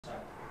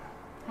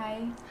Hi.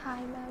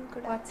 Hi ma'am,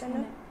 good What's your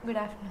afternoon. name? Good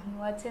afternoon.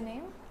 What's your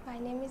name? My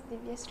name is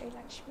Divya Sri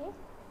Lakshmi.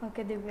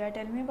 Okay, Divya,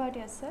 tell me about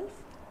yourself.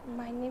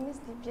 My name is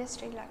Divya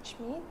Sri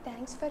Lakshmi.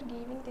 Thanks for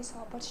giving this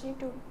opportunity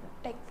to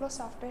Techqflow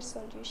Software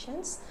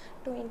Solutions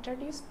to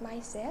introduce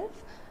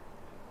myself.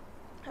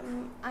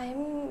 I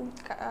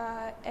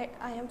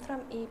am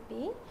from AP.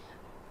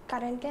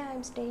 Currently, I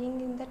am staying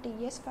in the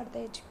TS for the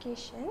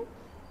education.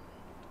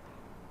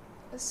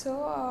 So,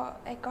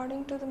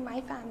 according to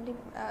my family,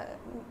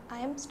 I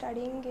am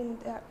studying in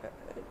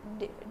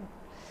the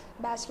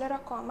Bachelor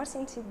of Commerce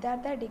in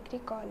Siddhartha Degree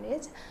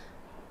College.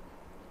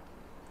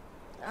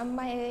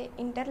 My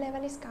inter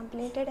level is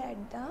completed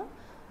at the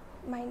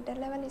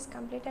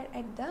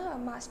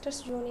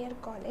Masters Junior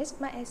College.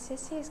 My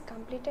SSC is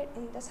completed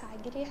in the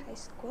Sagiri High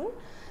School.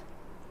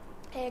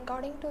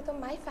 According to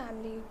my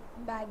family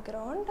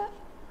background,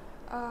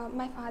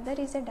 my father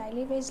is a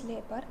daily wage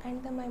laborer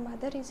and my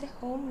mother is a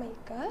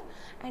homemaker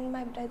and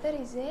my brother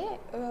is a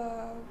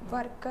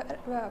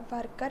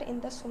worker in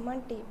the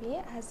Suman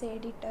TV as a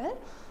editor.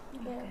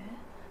 Okay.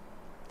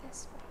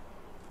 That's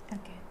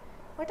Okay.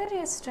 What are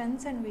your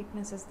strengths and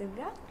weaknesses,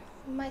 Divya?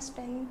 my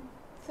strength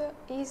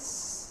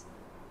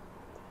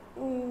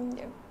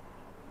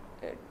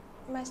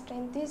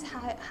is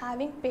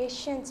having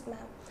patience,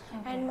 ma'am.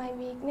 Okay. And my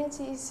weakness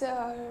is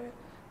to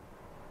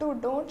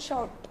don't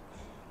shout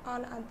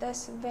on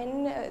others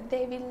when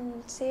they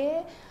will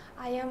say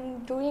I am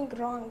doing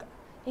wrong.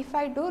 If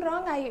I do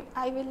wrong, I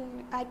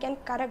can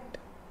correct.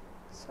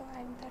 So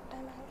at that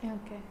time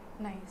Okay,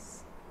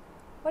 nice.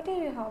 What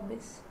are your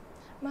hobbies?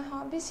 my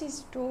hobbies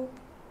is to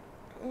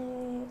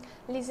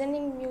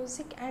listening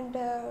music and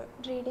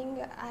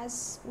reading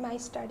as my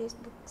studies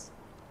books.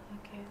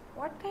 Okay.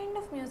 What kind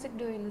of music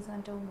do you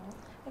listen to more?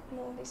 Like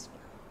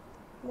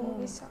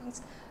movie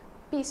songs,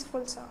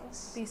 peaceful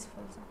songs.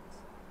 Peaceful songs.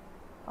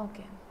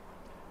 Okay.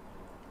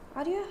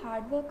 Are you a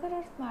hard worker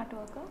or smart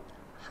worker?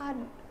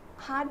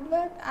 Hard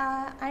work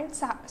and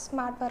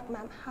smart work,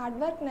 ma'am. Hard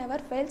work never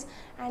fails,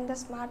 and the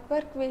smart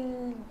work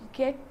will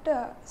get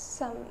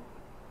some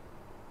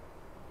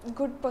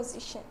good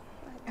position.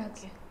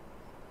 Okay.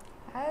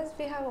 As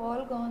we have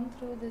all gone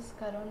through this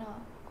Corona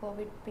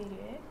COVID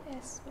period,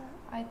 Yes, ma'am.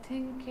 I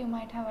think you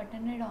might have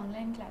attended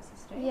online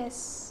classes, right?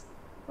 Yes.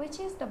 Which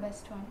is the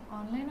best one,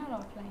 online or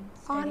offline?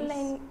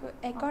 Online,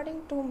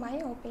 according to my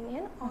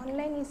opinion,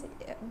 online is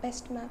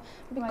best, ma'am,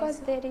 Why because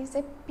so? there is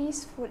a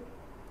peaceful.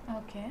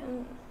 Okay.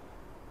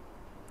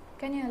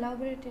 Can you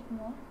elaborate it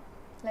more?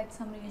 Like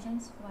some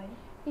reasons why?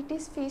 It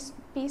is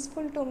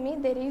peaceful to me.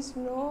 There is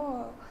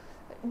no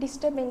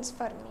disturbance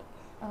for me.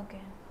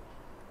 Okay.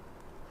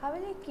 How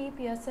will you keep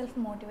yourself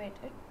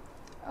motivated?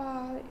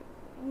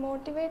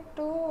 Motivate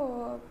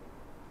to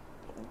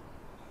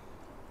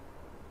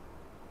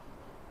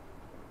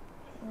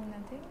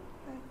Nothing?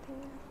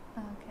 nothing.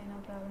 Okay, no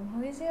problem.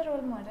 Who is your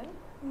role model?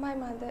 My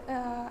mother,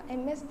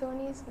 MS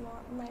Dhoni is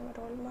my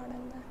role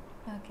model.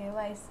 Okay,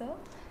 why so?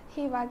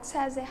 He works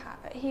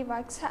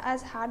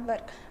as hard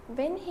work.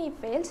 When he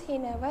fails, he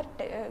never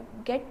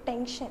get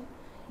tension.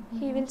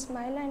 He will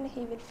smile and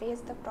he will face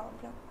the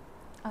problem.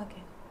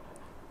 Okay.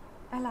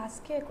 I'll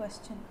ask you a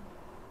question.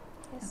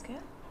 Yes. Okay.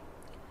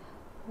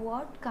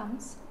 What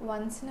comes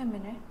once in a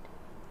minute,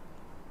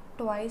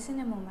 twice in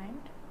a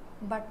moment,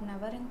 but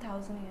never in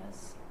 1,000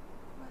 years?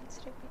 Once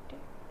repeated.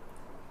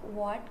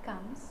 What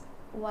comes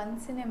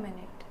once in a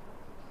minute,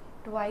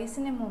 twice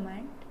in a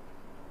moment,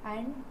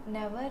 and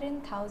never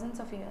in thousands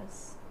of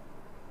years?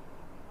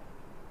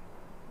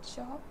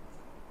 Job.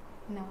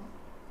 No.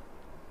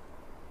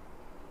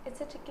 It's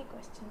a tricky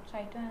question.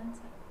 Try to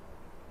answer.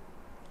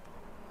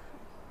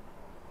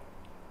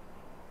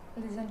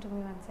 Listen to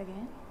me once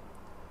again.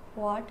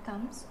 What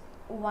comes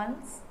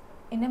once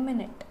in a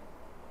minute,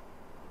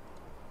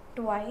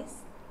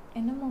 twice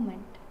in a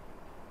moment,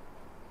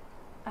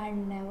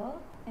 and never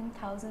in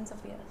thousands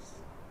of years?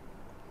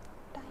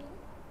 Time.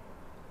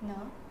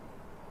 No.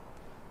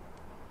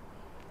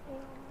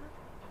 No.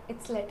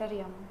 It's letter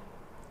M.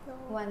 No.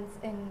 Once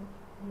in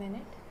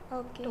minute,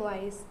 Okay.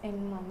 twice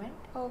in moment,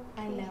 Okay.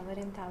 and never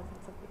in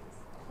thousands of years.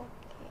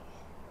 Okay.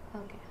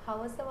 Okay. How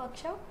was the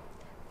workshop?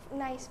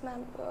 Nice,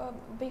 ma'am.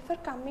 Before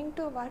coming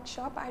to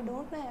workshop, I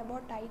don't know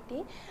about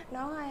IT.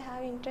 Now I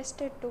have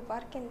interested to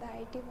work in the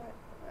IT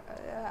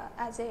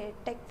as a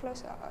Techqflow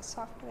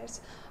softwares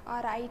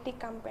or IT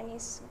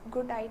companies,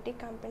 good IT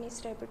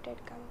companies,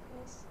 reputed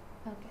companies.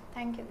 Okay.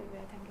 Thank you,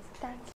 Divya. Thank you so much. Thank you.